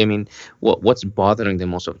literally. I mean, what's bothering them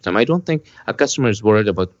most of the time. I don't think a customer is worried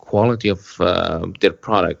about quality of their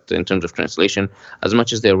product in terms of translation as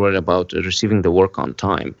much as they're worried about receiving the work on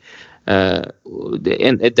time.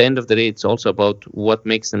 And at the end of the day, it's also about what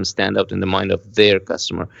makes them stand out in the mind of their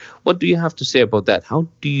customer. What do you have to say about that? How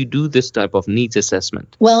do you do this type of needs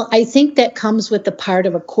assessment? Well, I think that comes with the part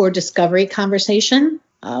of a core discovery conversation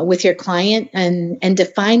with your client and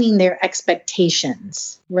defining their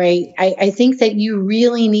expectations, right? I think that you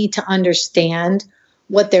really need to understand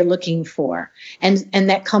what they're looking for. And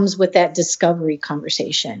that comes with that discovery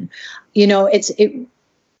conversation.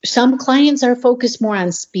 Some clients are focused more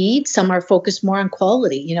on speed. Some are focused more on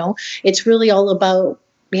quality. It's really all about,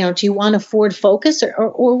 do you want a Ford Focus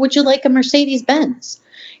or would you like a Mercedes Benz?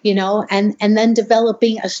 And then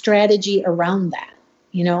developing a strategy around that.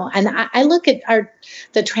 And I look at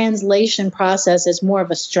the translation process as more of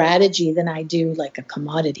a strategy than I do like a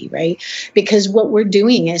commodity, right? Because what we're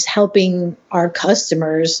doing is helping our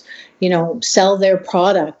customers, sell their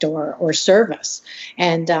product or service,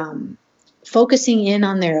 and focusing in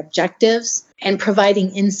on their objectives and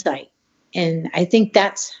providing insight. And I think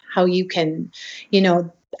that's how you can,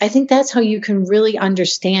 really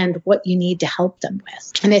understand what you need to help them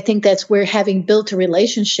with. And I think that's where having built a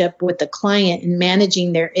relationship with the client and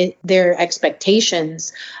managing their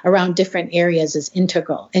expectations around different areas is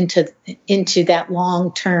integral into that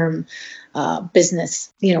long-term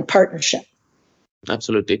business, partnership.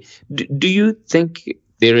 Absolutely. Do you think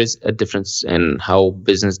there is a difference in how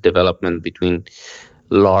business development between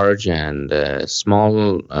large and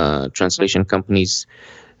small translation companies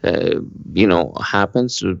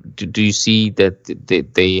happens? Do you see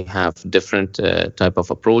that they have different type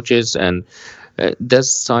of approaches? And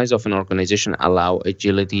does size of an organization allow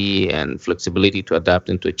agility and flexibility to adapt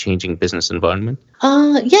into a changing business environment?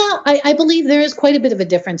 I believe there is quite a bit of a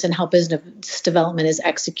difference in how business development is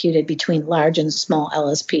executed between large and small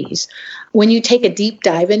LSPs. When you take a deep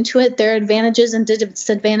dive into it, there are advantages and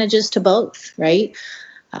disadvantages to both, right?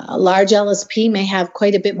 A large LSP may have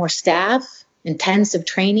quite a bit more staff, intensive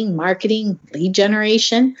training, marketing, lead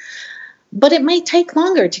generation, but it might take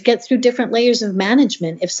longer to get through different layers of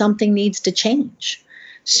management if something needs to change.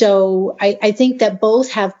 So I think that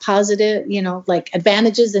both have positive,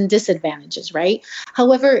 advantages and disadvantages, right?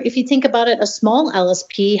 However, if you think about it, a small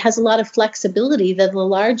LSP has a lot of flexibility that a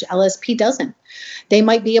large LSP doesn't. They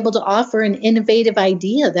might be able to offer an innovative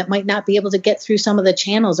idea that might not be able to get through some of the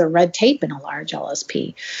channels or red tape in a large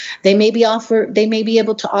LSP. They may be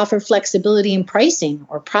able to offer flexibility in pricing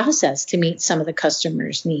or process to meet some of the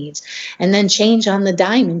customer's needs, and then change on the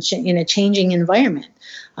dime in a changing environment.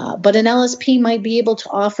 But an LSP might be able to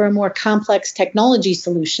offer a more complex technology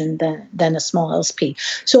solution than a small LSP.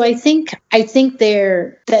 So I think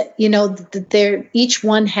each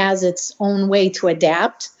one has its own way to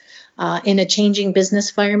adapt in a changing business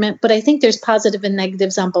environment. But I think there's positive and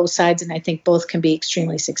negatives on both sides, and I think both can be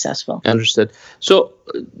extremely successful. Understood. So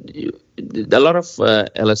a lot of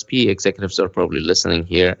LSP executives are probably listening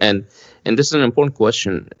here, and this is an important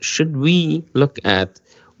question. Should we look at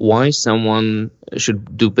why someone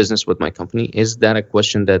should do business with my company? Is that a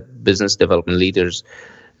question that business development leaders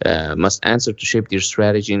must answer to shape their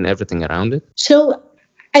strategy and everything around it? So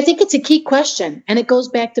I think it's a key question, and it goes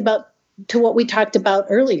back to what we talked about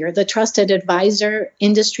earlier, the trusted advisor,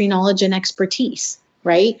 industry knowledge, and expertise,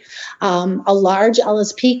 right? A large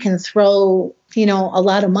LSP can throw, a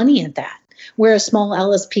lot of money at that, where a small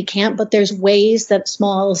LSP can't, but there's ways that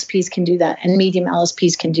small LSPs can do that and medium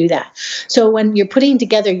LSPs can do that. So when you're putting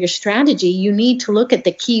together your strategy, you need to look at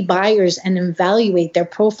the key buyers and evaluate their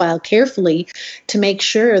profile carefully to make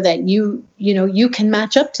sure that you can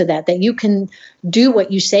match up to that you can do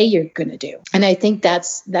what you say you're going to do. And I think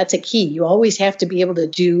that's a key. You always have to be able to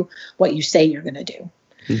do what you say you're going to do.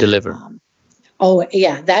 Deliver.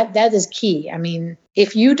 That is key. I mean,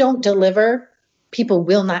 if you don't deliver, people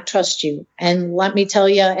will not trust you. And let me tell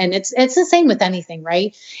you, and it's the same with anything,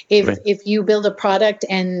 right? If you build a product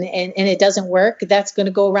and it doesn't work, that's going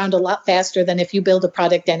to go around a lot faster than if you build a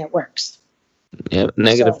product and it works. Yeah,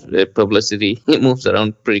 negative publicity, it moves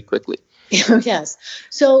around pretty quickly. Yes.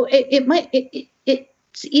 So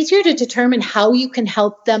it's easier to determine how you can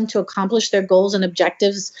help them to accomplish their goals and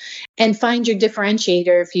objectives and find your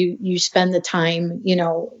differentiator if you spend the time,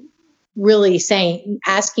 really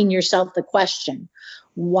asking yourself the question,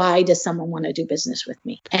 why does someone want to do business with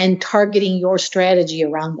me? And targeting your strategy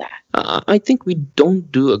around that. I think we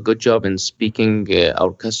don't do a good job in speaking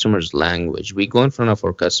our customers' language. We go in front of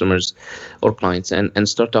our customers or clients and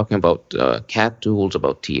start talking about CAD tools,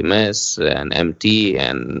 about TMS and MT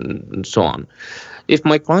and so on. If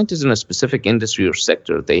my client is in a specific industry or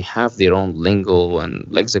sector, they have their own lingo and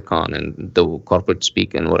lexicon and the corporate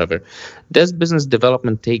speak and whatever. Does business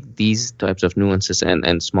development take these types of nuances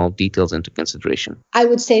and small details into consideration? I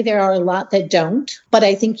would say there are a lot that don't, but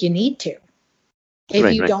I think you need to.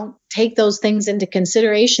 If you don't take those things into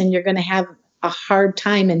consideration, you're going to have a hard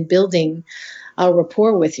time in building a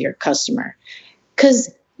rapport with your customer.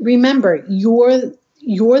 Because remember, you're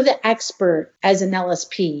the expert as an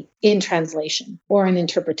LSP in translation or in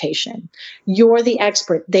interpretation. You're the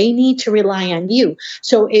expert. They need to rely on you.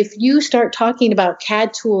 So if you start talking about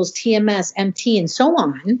CAD tools, TMS, MT, and so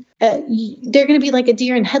on, they're going to be like a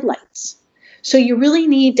deer in headlights. So you really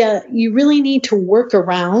need to work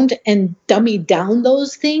around and dummy down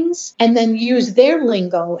those things and then use their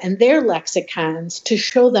lingo and their lexicons to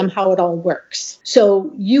show them how it all works.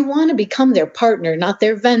 So you want to become their partner, not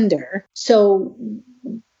their vendor. So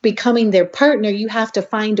becoming their partner, you have to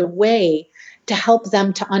find a way to help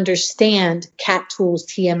them to understand CAT tools,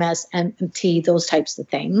 TMS, MT, those types of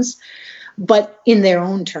things, but in their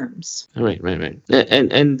own terms. Right.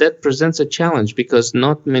 And that presents a challenge because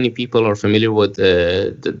not many people are familiar with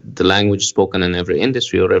the language spoken in every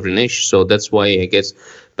industry or every niche. So that's why, I guess,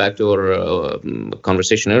 back to our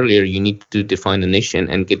conversation earlier, you need to define a niche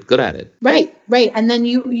and get good at it. Right. And then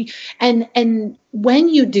and when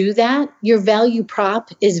you do that, your value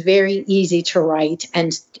prop is very easy to write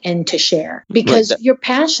and to share because you're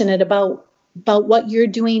passionate about what you're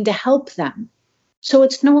doing to help them. So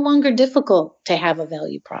it's no longer difficult to have a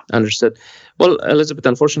value prop. Understood. Well, Elizabeth,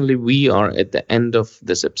 unfortunately, we are at the end of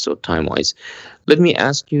this episode time-wise. Let me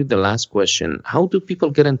ask you the last question. How do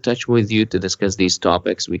people get in touch with you to discuss these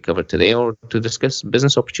topics we covered today or to discuss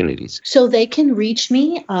business opportunities? So they can reach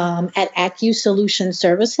me at Acu Solution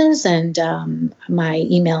Services, and my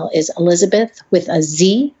email is Elizabeth with a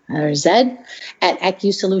Z or Z at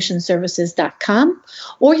acusolutionservices.com,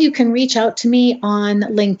 or you can reach out to me on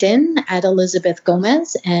LinkedIn at Elizabeth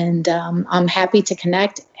Gomez, and I'm happy to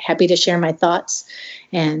connect, happy to share my thoughts,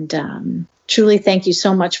 and truly thank you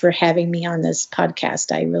so much for having me on this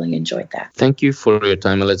podcast. I really enjoyed that. Thank you for your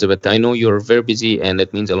time, Elizabeth. I know you're very busy and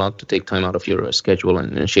it means a lot to take time out of your schedule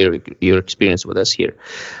and share your experience with us here.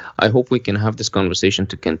 I hope we can have this conversation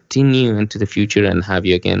to continue into the future and have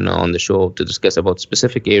you again on the show to discuss about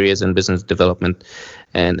specific areas in business development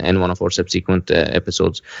and one of our subsequent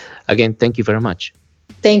episodes. Again, thank you very much.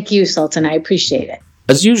 Thank you, Sultan. I appreciate it.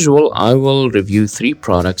 As usual, I will review 3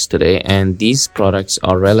 products today, and these products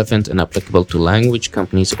are relevant and applicable to language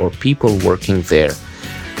companies or people working there.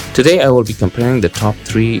 Today, I will be comparing the top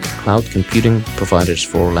 3 cloud computing providers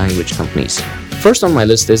for language companies. First on my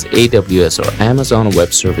list is AWS, or Amazon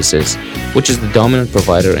Web Services, which is the dominant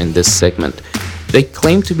provider in this segment. They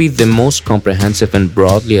claim to be the most comprehensive and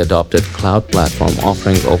broadly adopted cloud platform,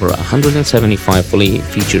 offering over 175 fully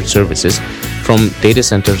featured services from data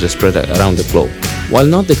centers spread around the globe. While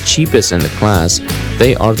not the cheapest in the class,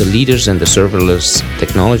 they are the leaders in the serverless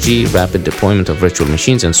technology, rapid deployment of virtual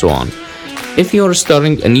machines, and so on. If you are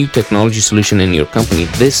starting a new technology solution in your company,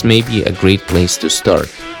 this may be a great place to start.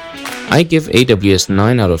 I give AWS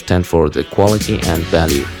 9 out of 10 for the quality and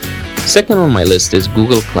value. Second on my list is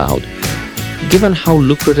Google Cloud. Given how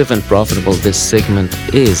lucrative and profitable this segment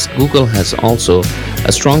is, Google has also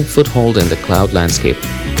a strong foothold in the cloud landscape.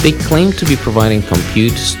 They claim to be providing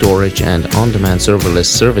compute, storage, and on-demand serverless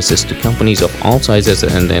services to companies of all sizes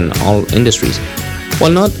and in all industries.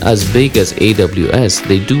 While not as big as AWS,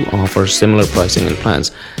 they do offer similar pricing and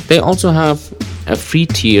plans. They also have a free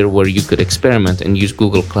tier where you could experiment and use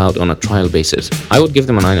Google Cloud on a trial basis. I would give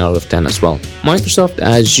them a 9 out of 10 as well. Microsoft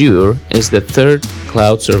Azure is the third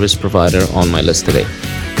cloud service provider on my list today.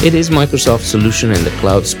 It is Microsoft's solution in the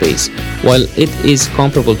cloud space. While it is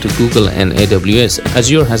comparable to Google and AWS,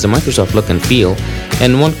 Azure has a Microsoft look and feel,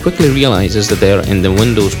 and one quickly realizes that they are in the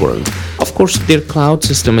Windows world. Of course, their cloud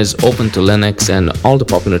system is open to Linux and all the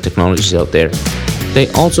popular technologies out there. They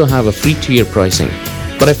also have a free tier pricing,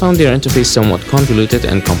 but I found their interface somewhat convoluted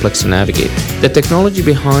and complex to navigate. The technology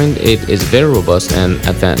behind it is very robust and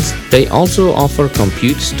advanced. They also offer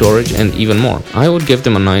compute, storage, and even more. I would give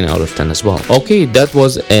them a 9 out of 10 as well. Okay, that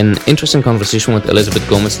was an interesting conversation with Elizabeth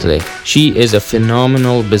Gomez today. She is a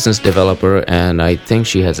phenomenal business developer, and I think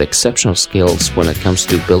she has exceptional skills when it comes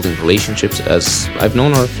to building relationships, as I've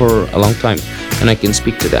known her for a long time, and I can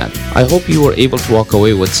speak to that. I hope you were able to walk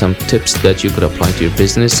away with some tips that you could apply to your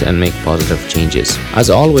business and make positive changes. As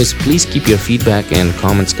always, please keep your feedback and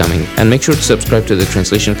comments coming, and make sure to subscribe to the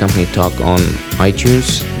Translation Company Talk on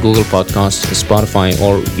iTunes, Google Podcasts, Spotify,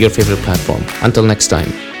 or your favorite platform. Until next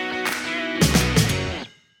time.